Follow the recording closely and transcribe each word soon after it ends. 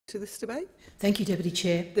to this debate? Thank you, Deputy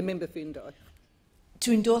Chair. The member for Indi.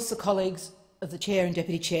 To endorse the colleagues of the Chair and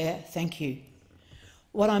Deputy Chair, thank you.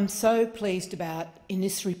 What I'm so pleased about in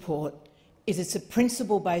this report is it's a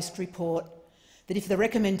principle-based report that, if the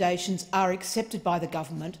recommendations are accepted by the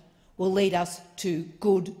government, will lead us to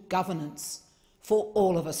good governance for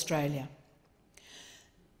all of Australia.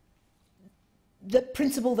 The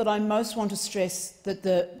principle that I most want to stress that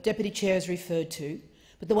the Deputy Chair has referred to,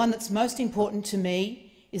 but the one that's most important to me,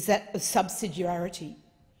 is that of subsidiarity.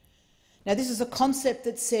 Now, this is a concept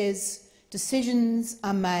that says decisions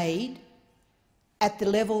are made at the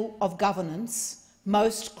level of governance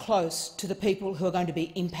most close to the people who are going to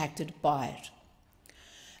be impacted by it.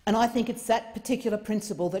 And I think it's that particular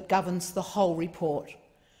principle that governs the whole report.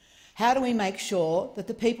 How do we make sure that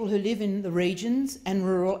the people who live in the regions and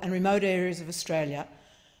rural and remote areas of Australia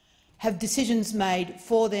have decisions made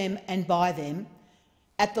for them and by them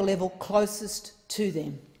at the level closest to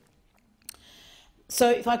them? So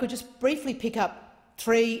if I could just briefly pick up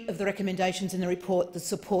 3 of the recommendations in the report that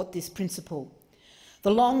support this principle.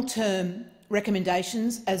 The long-term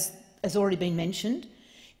recommendations, as has already been mentioned,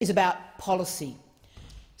 is about policy.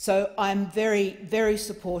 So I'm very, very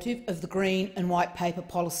supportive of the Green and White Paper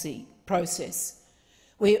policy process.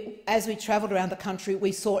 As we travelled around the country,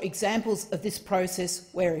 we saw examples of this process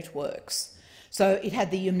where it works. So it had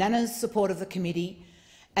the unanimous support of the committee,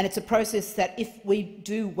 and it's a process that, if we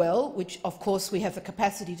do well, which of course we have the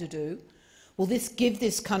capacity to do, will this give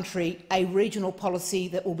this country a regional policy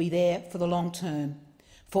that will be there for the long term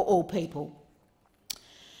for all people.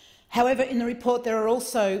 However, in the report there are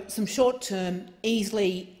also some short-term,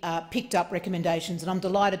 easily picked-up recommendations, and I'm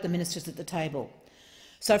delighted the minister's at the table.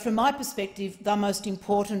 So from my perspective, the most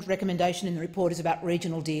important recommendation in the report is about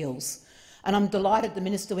regional deals. And I'm delighted the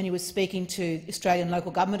minister, when he was speaking to the Australian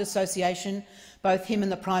Local Government Association, both him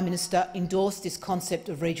and the Prime Minister endorsed this concept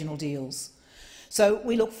of regional deals. So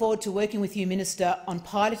we look forward to working with you, Minister, on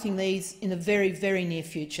piloting these in the very, very near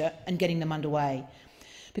future and getting them underway.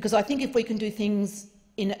 Because I think if we can do things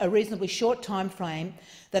in a reasonably short time frame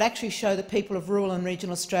that actually show the people of rural and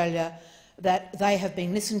regional Australia that they have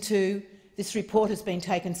been listened to, this report has been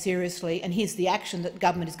taken seriously, and here's the action that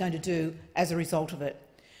government is going to do as a result of it.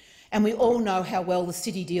 And we all know how well the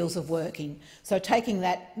city deals are working. So taking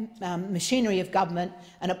that machinery of government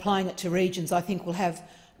and applying it to regions, I think, will have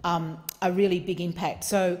a really big impact.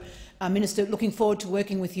 So, Minister, looking forward to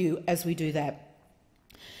working with you as we do that.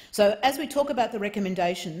 So, as we talk about the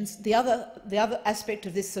recommendations, the other aspect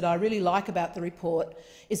of this that I really like about the report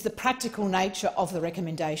is the practical nature of the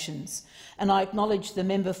recommendations. And I acknowledge the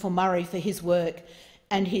member for Murray for his work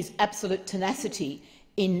and his absolute tenacity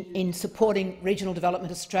in supporting Regional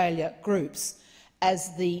Development Australia groups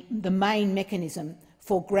as the main mechanism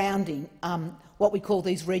for grounding what we call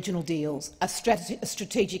these regional deals, a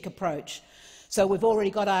strategic approach. So we've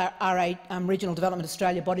already got our Regional Development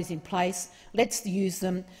Australia bodies in place. Let's use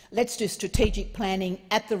them. Let's do strategic planning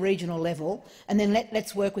at the regional level, and then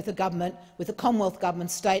let's work with the government, with the Commonwealth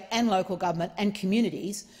Government, state and local government and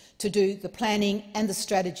communities to do the planning and the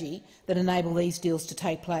strategy that enable these deals to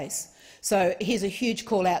take place. So here's a huge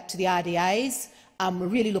call out to the RDAs. We're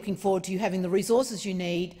really looking forward to you having the resources you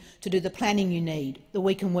need to do the planning you need, that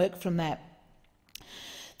we can work from that.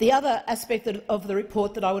 The other aspect of the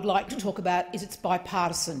report that I would like to talk about is it's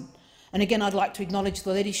bipartisan. And again, I'd like to acknowledge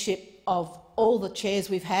the leadership of all the chairs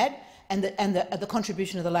we've had and the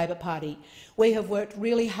contribution of the Labor Party. We have worked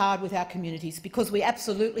really hard with our communities because we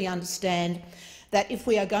absolutely understand that if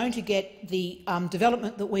we are going to get the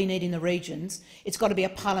development that we need in the regions, it's got to be a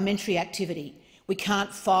parliamentary activity. We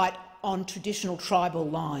can't fight on traditional tribal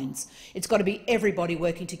lines. It's got to be everybody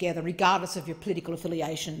working together, regardless of your political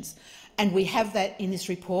affiliations. And we have that in this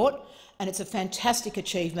report, and it's a fantastic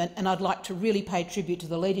achievement, and I'd like to really pay tribute to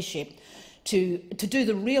the leadership to do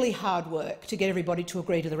the really hard work to get everybody to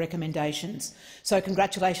agree to the recommendations. So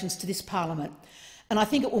congratulations to this parliament. And I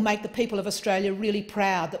think it will make the people of Australia really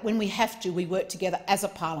proud that when we have to, we work together as a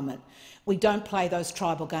parliament. We don't play those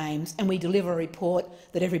tribal games, and we deliver a report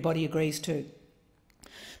that everybody agrees to.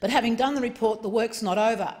 But having done the report, the work's not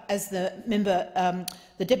over. As the member,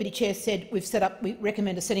 the Deputy Chair said, we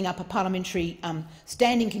recommend setting up a parliamentary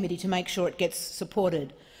standing committee to make sure it gets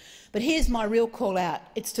supported. But here's my real call out.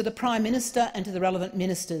 It's to the Prime Minister and to the relevant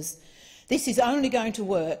ministers. This is only going to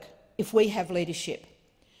work if we have leadership.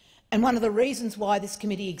 And one of the reasons why this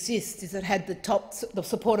committee exists is it had the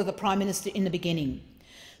support of the Prime Minister in the beginning.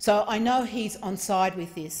 So I know he's on side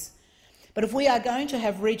with this. But if we are going to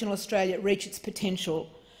have regional Australia reach its potential,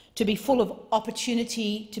 to be full of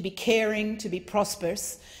opportunity, to be caring, to be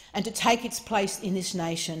prosperous, and to take its place in this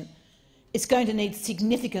nation, it's going to need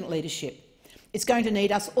significant leadership. It's going to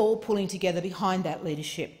need us all pulling together behind that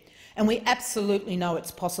leadership, and we absolutely know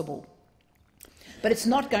it's possible. But it's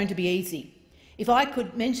not going to be easy. If I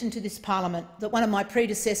could mention to this parliament that one of my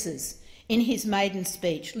predecessors in his maiden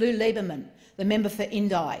speech, Lou Lieberman, the member for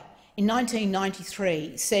Indi, in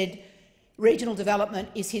 1993 said regional development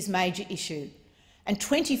is his major issue. And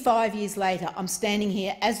 25 years later, I'm standing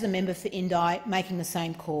here as the member for Indi making the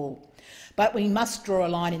same call. But we must draw a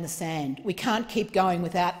line in the sand. We can't keep going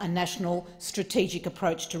without a national strategic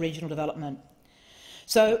approach to regional development.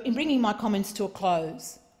 So, in bringing my comments to a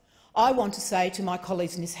close, I want to say to my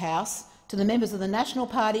colleagues in this House, to the members of the National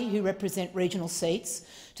Party who represent regional seats,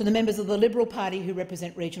 to the members of the Liberal Party who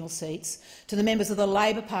represent regional seats, to the members of the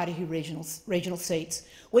Labor Party who regional seats,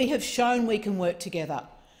 we have shown we can work together.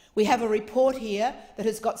 We have a report here that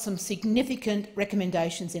has got some significant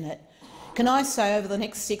recommendations in it. Can I say over the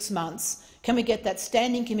next 6 months, can we get that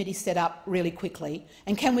standing committee set up really quickly,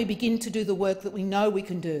 and can we begin to do the work that we know we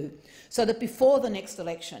can do, so that before the next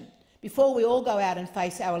election, before we all go out and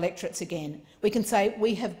face our electorates again, we can say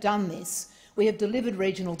we have done this, we have delivered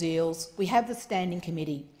regional deals, we have the standing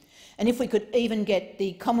committee. And if we could even get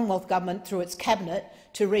the Commonwealth Government through its cabinet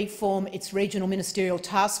to reform its regional ministerial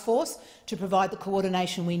task force to provide the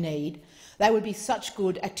coordination we need, they would be such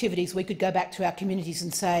good activities we could go back to our communities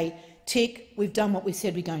and say, tick, we've done what we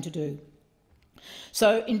said we're going to do.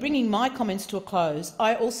 So, in bringing my comments to a close,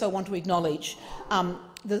 I also want to acknowledge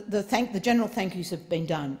the general thank yous have been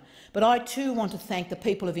done, but I too want to thank the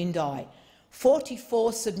people of Indi.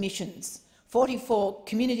 44 submissions, 44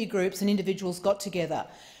 community groups and individuals got together.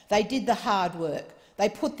 They did the hard work. They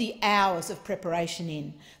put the hours of preparation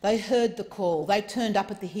in. They heard the call. They turned up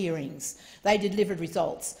at the hearings. They delivered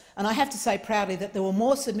results. And I have to say proudly that there were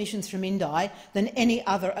more submissions from Indi than any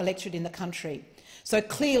other electorate in the country. So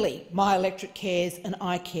clearly my electorate cares and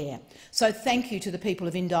I care. So thank you to the people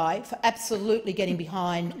of Indi for absolutely getting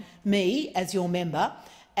behind me as your member,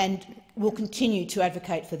 and will continue to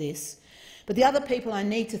advocate for this. But the other people I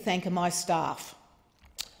need to thank are my staff.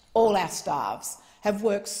 All our staffs have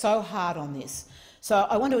worked so hard on this. So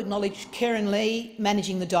I want to acknowledge Karen Lee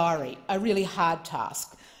managing the diary, a really hard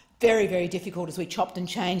task, very, very difficult as we chopped and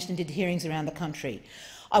changed and did hearings around the country.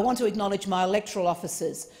 I want to acknowledge my electoral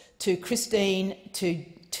officers, to Christine, to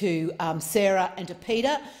Sarah and to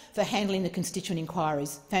Peter for handling the constituent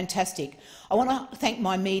inquiries. Fantastic. I want to thank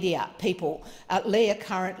my media people, Leah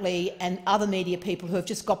currently and other media people who have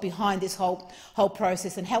just got behind this whole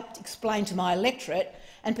process and helped explain to my electorate,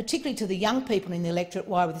 and particularly to the young people in the electorate,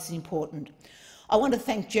 why this is important. I want to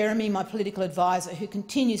thank Jeremy, my political advisor, who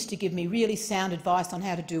continues to give me really sound advice on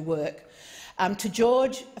how to do work. To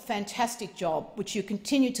George, a fantastic job, which you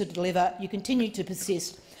continue to deliver, you continue to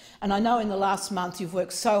persist, and I know in the last month you've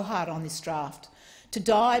worked so hard on this draft. To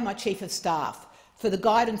Di, my Chief of Staff, for the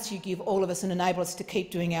guidance you give all of us and enable us to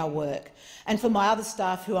keep doing our work. And for my other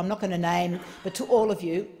staff, who I'm not going to name, but to all of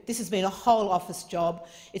you, this has been a whole office job,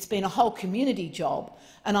 it's been a whole community job,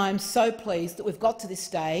 and I am so pleased that we've got to this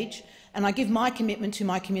stage, and I give my commitment to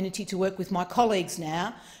my community to work with my colleagues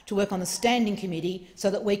now, to work on the standing committee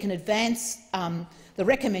so that we can advance the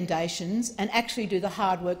recommendations and actually do the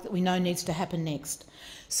hard work that we know needs to happen next.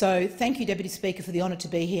 So thank you, Deputy Speaker, for the honour to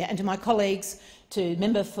be here, and to my colleagues, to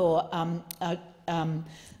member for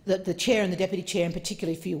the Chair and the Deputy Chair, and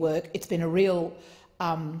particularly for your work. It's been a real,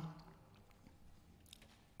 I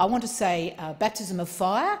want to say, baptism of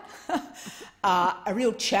fire, a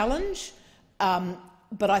real challenge,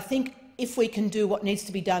 but I think if we can do what needs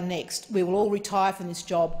to be done next, we will all retire from this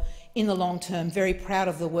job in the long term, very proud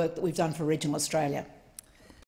of the work that we've done for regional Australia.